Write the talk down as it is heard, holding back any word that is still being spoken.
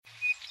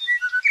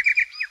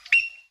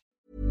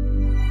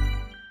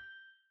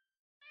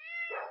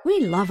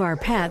We love our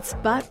pets,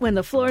 but when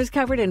the floor's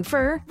covered in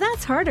fur,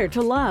 that's harder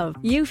to love.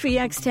 Eufy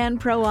X10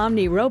 Pro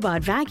Omni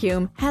Robot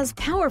Vacuum has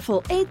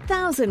powerful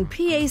 8,000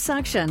 PA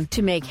suction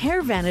to make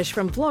hair vanish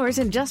from floors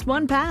in just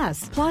one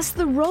pass. Plus,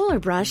 the roller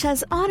brush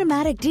has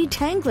automatic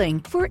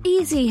detangling for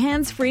easy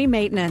hands-free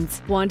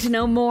maintenance. Want to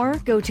know more?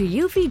 Go to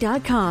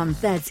eufy.com,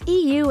 that's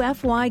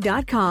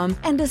EUFY.com,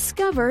 and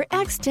discover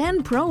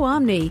X10 Pro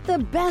Omni, the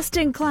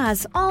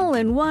best-in-class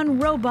all-in-one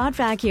robot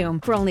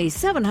vacuum for only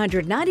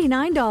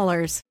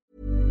 $799.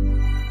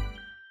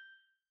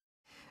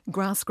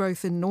 Grass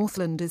growth in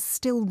Northland is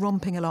still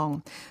romping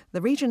along.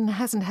 The region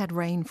hasn't had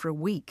rain for a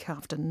week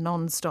after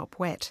non-stop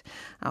wet.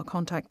 Our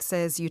contact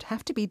says you'd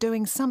have to be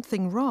doing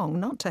something wrong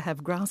not to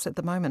have grass at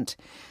the moment.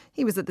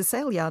 He was at the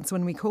sale yards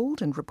when we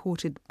called and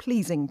reported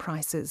pleasing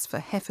prices for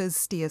heifers,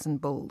 steers and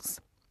bulls.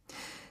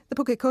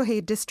 The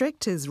Pukekohe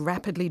district is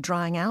rapidly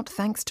drying out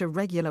thanks to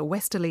regular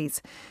westerlies.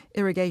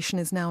 Irrigation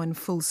is now in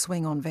full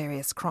swing on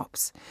various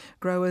crops.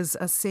 Growers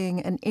are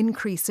seeing an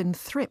increase in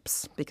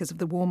thrips because of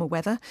the warmer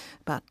weather,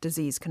 but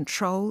disease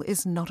control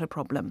is not a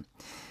problem.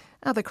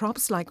 Other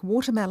crops like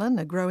watermelon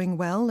are growing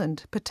well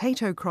and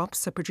potato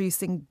crops are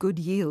producing good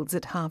yields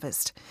at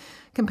harvest.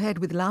 Compared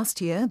with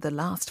last year, the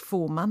last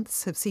 4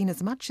 months have seen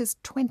as much as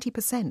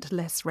 20%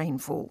 less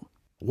rainfall.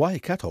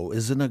 Waikato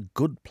is in a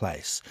good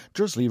place.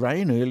 Drizzly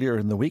rain earlier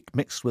in the week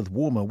mixed with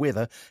warmer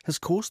weather has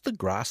caused the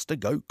grass to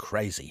go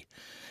crazy.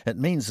 It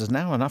means there's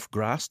now enough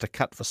grass to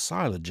cut for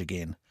silage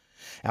again.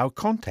 Our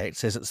contact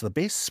says it's the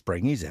best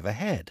spring he's ever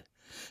had.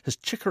 His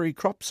chicory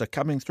crops are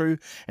coming through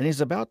and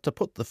he's about to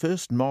put the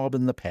first mob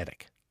in the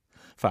paddock.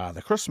 Father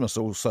Christmas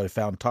also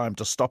found time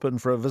to stop in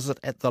for a visit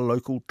at the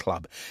local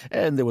club,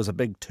 and there was a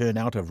big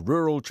turnout of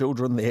rural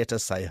children there to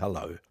say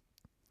hello.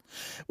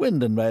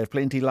 Wind in Bay of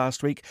Plenty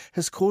last week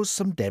has caused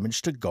some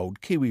damage to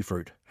gold kiwi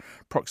fruit.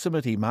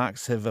 Proximity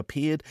marks have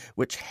appeared,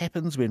 which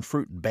happens when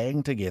fruit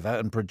bang together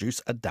and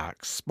produce a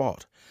dark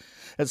spot.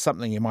 It's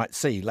something you might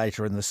see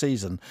later in the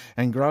season,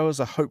 and growers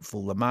are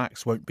hopeful the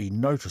marks won't be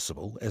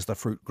noticeable as the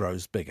fruit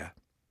grows bigger.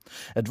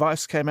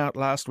 Advice came out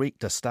last week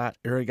to start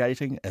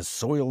irrigating as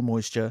soil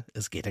moisture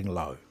is getting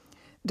low.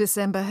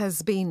 December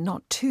has been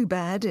not too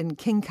bad in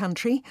King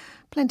Country.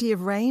 Plenty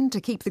of rain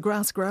to keep the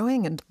grass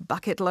growing and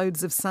bucket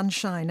loads of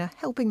sunshine are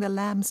helping the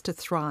lambs to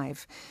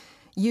thrive.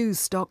 Ewe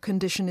stock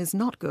condition is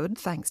not good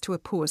thanks to a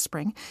poor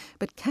spring,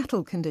 but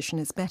cattle condition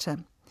is better.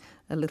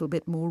 A little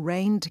bit more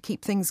rain to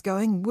keep things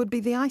going would be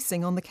the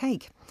icing on the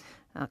cake.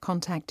 Our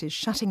contact is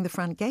shutting the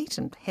front gate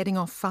and heading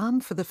off farm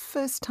for the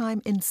first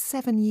time in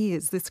 7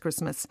 years this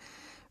Christmas.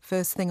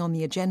 First thing on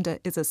the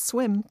agenda is a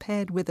swim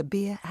paired with a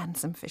beer and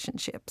some fish and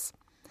chips.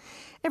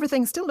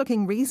 Everything's still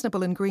looking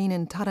reasonable and green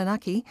in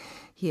Taranaki.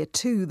 Here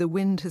too the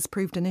wind has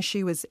proved an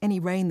issue as any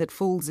rain that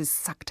falls is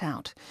sucked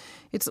out.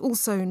 It's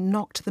also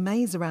knocked the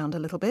maize around a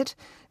little bit.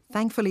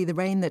 Thankfully the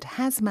rain that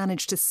has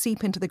managed to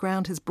seep into the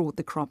ground has brought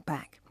the crop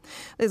back.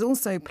 There's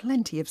also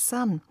plenty of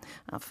sun.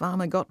 Our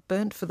farmer got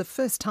burnt for the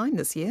first time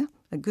this year.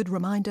 A good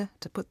reminder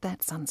to put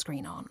that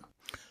sunscreen on.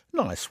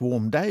 Nice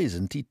warm days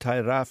in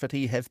Titai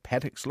Rāwhiti have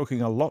paddocks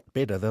looking a lot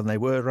better than they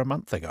were a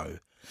month ago.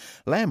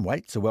 Lamb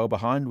weights are well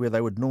behind where they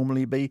would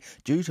normally be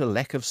due to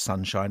lack of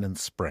sunshine in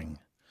spring.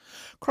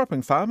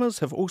 Cropping farmers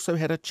have also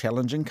had a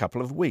challenging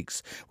couple of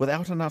weeks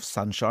without enough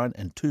sunshine,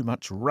 and too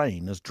much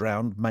rain has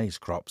drowned maize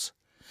crops.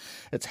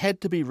 It's had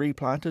to be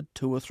replanted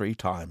 2 or 3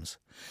 times.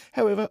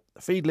 However,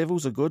 feed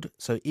levels are good,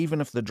 so even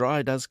if the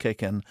dry does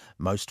kick in,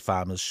 most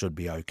farmers should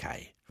be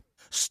okay.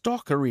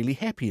 Stock are really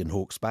happy in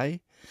Hawke's Bay.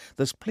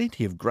 There's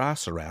plenty of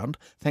grass around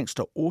thanks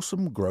to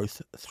awesome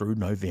growth through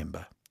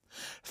November.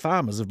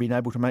 Farmers have been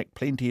able to make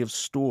plenty of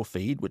store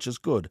feed, which is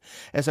good,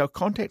 as our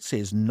contact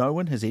says no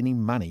one has any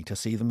money to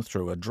see them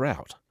through a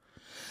drought.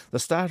 The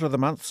start of the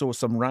month saw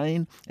some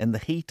rain, and the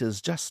heat is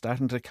just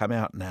starting to come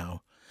out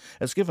now.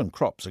 It's given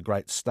crops a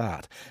great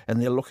start, and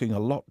they're looking a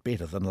lot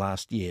better than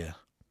last year.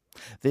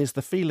 There's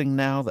the feeling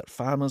now that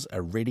farmers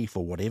are ready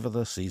for whatever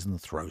the season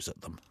throws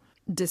at them.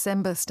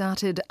 December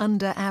started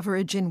under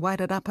average in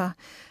Wairarapa.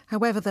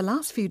 However, the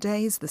last few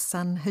days the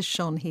sun has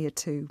shone here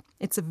too.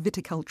 It's a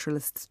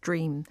viticulturalist's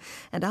dream.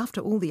 And after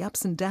all the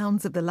ups and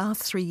downs of the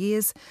last 3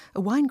 years,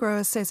 a wine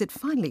grower says it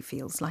finally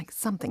feels like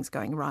something's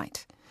going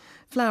right.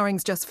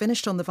 Flowering's just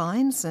finished on the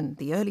vines and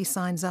the early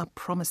signs are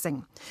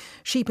promising.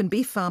 Sheep and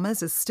beef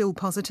farmers are still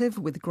positive,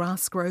 with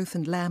grass growth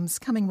and lambs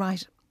coming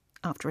right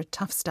after a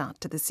tough start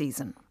to the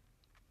season.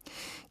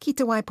 Ki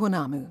te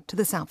Waiponamu to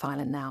the South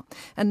Island now,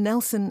 and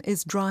Nelson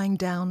is drying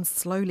down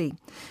slowly.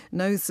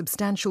 No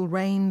substantial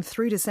rain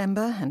through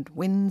December, and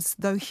winds,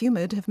 though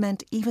humid, have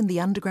meant even the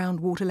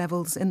underground water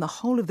levels in the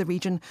whole of the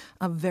region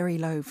are very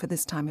low for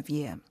this time of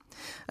year.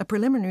 A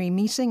preliminary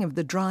meeting of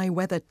the Dry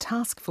Weather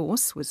Task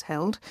Force was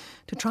held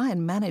to try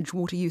and manage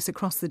water use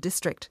across the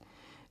district.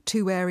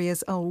 2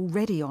 areas are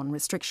already on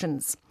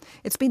restrictions.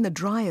 It's been the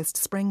driest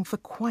spring for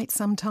quite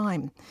some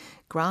time.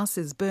 Grass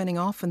is burning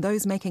off, and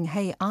those making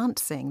hay aren't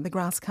seeing the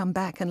grass come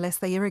back unless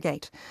they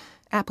irrigate.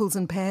 Apples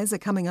and pears are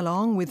coming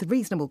along with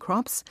reasonable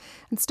crops,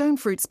 and stone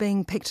fruit's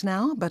being picked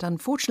now, but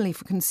unfortunately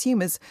for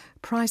consumers,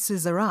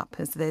 prices are up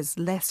as there's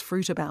less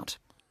fruit about.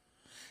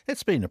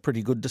 It's been a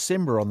pretty good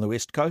December on the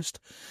west coast.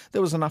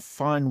 There was enough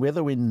fine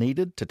weather when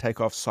needed to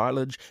take off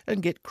silage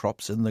and get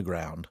crops in the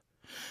ground.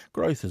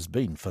 Growth has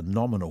been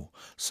phenomenal,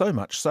 so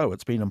much so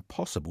it's been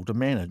impossible to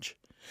manage.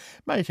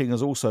 Mating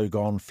has also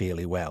gone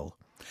fairly well.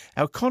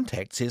 Our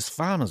contact says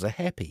farmers are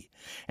happy,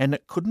 and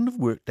it couldn't have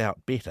worked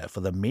out better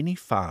for the many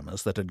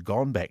farmers that had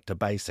gone back to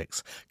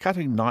basics,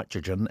 cutting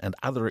nitrogen and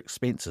other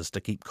expenses to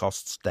keep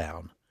costs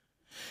down.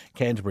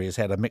 Canterbury has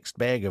had a mixed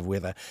bag of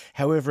weather,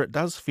 however it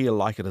does feel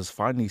like it has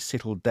finally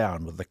settled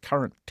down with the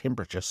current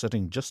temperature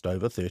sitting just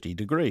over 30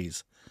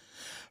 degrees.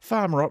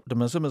 Farmer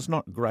optimism is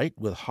not great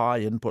with high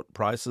input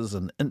prices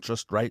and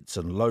interest rates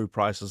and low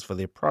prices for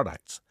their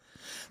products.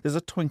 There's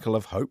a twinkle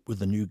of hope with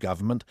the new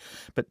government,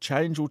 but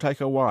change will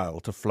take a while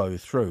to flow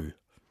through.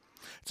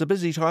 It's a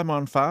busy time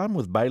on farm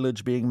with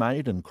baleage being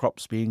made and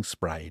crops being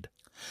sprayed.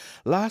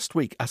 Last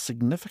week a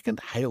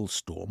significant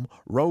hailstorm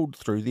rolled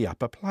through the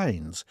upper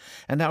plains,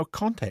 and our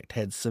contact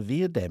had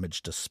severe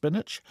damage to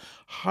spinach,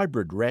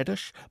 hybrid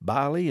radish,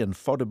 barley and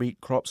fodder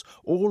beet crops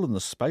all in the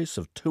space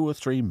of 2 or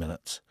 3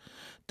 minutes.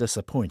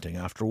 Disappointing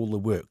after all the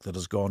work that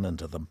has gone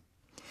into them.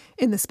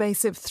 In the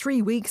space of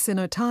 3 weeks in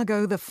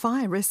Otago, the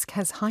fire risk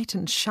has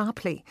heightened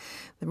sharply.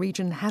 The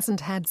region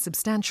hasn't had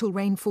substantial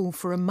rainfall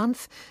for a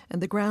month,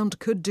 and the ground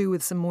could do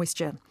with some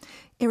moisture.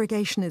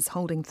 Irrigation is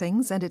holding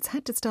things, and it's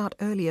had to start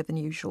earlier than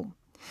usual.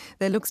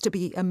 There looks to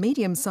be a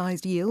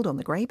medium-sized yield on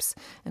the grapes,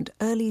 and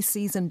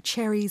early-season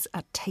cherries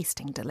are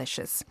tasting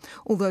delicious.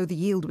 Although the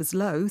yield was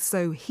low,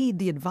 so heed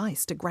the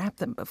advice to grab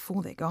them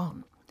before they're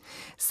gone.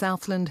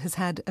 Southland has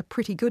had a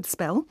pretty good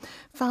spell.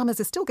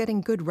 Farmers are still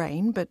getting good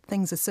rain, but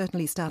things are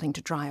certainly starting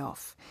to dry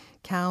off.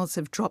 Cows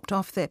have dropped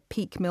off their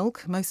peak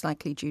milk, most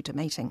likely due to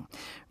mating.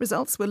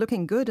 Results were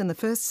looking good in the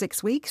first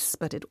 6 weeks,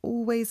 but it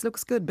always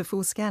looks good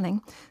before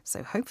scanning,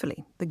 so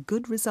hopefully the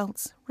good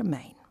results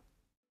remain.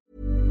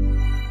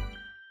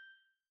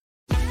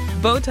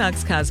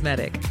 Botox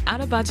Cosmetic,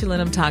 out of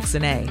botulinum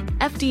toxin A,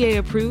 FDA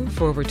approved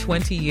for over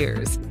 20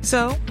 years.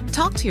 So,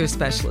 talk to your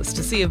specialist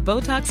to see if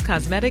Botox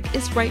Cosmetic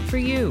is right for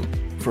you.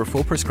 For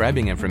full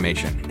prescribing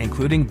information,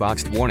 including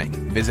boxed warning,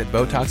 visit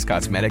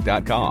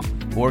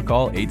BotoxCosmetic.com or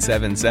call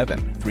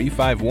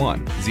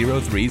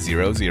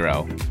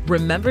 877-351-0300.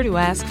 Remember to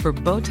ask for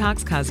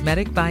Botox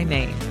Cosmetic by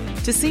name.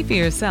 To see for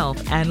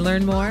yourself and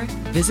learn more,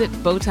 visit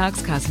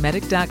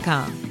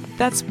BotoxCosmetic.com.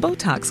 That's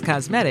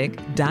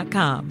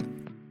BotoxCosmetic.com.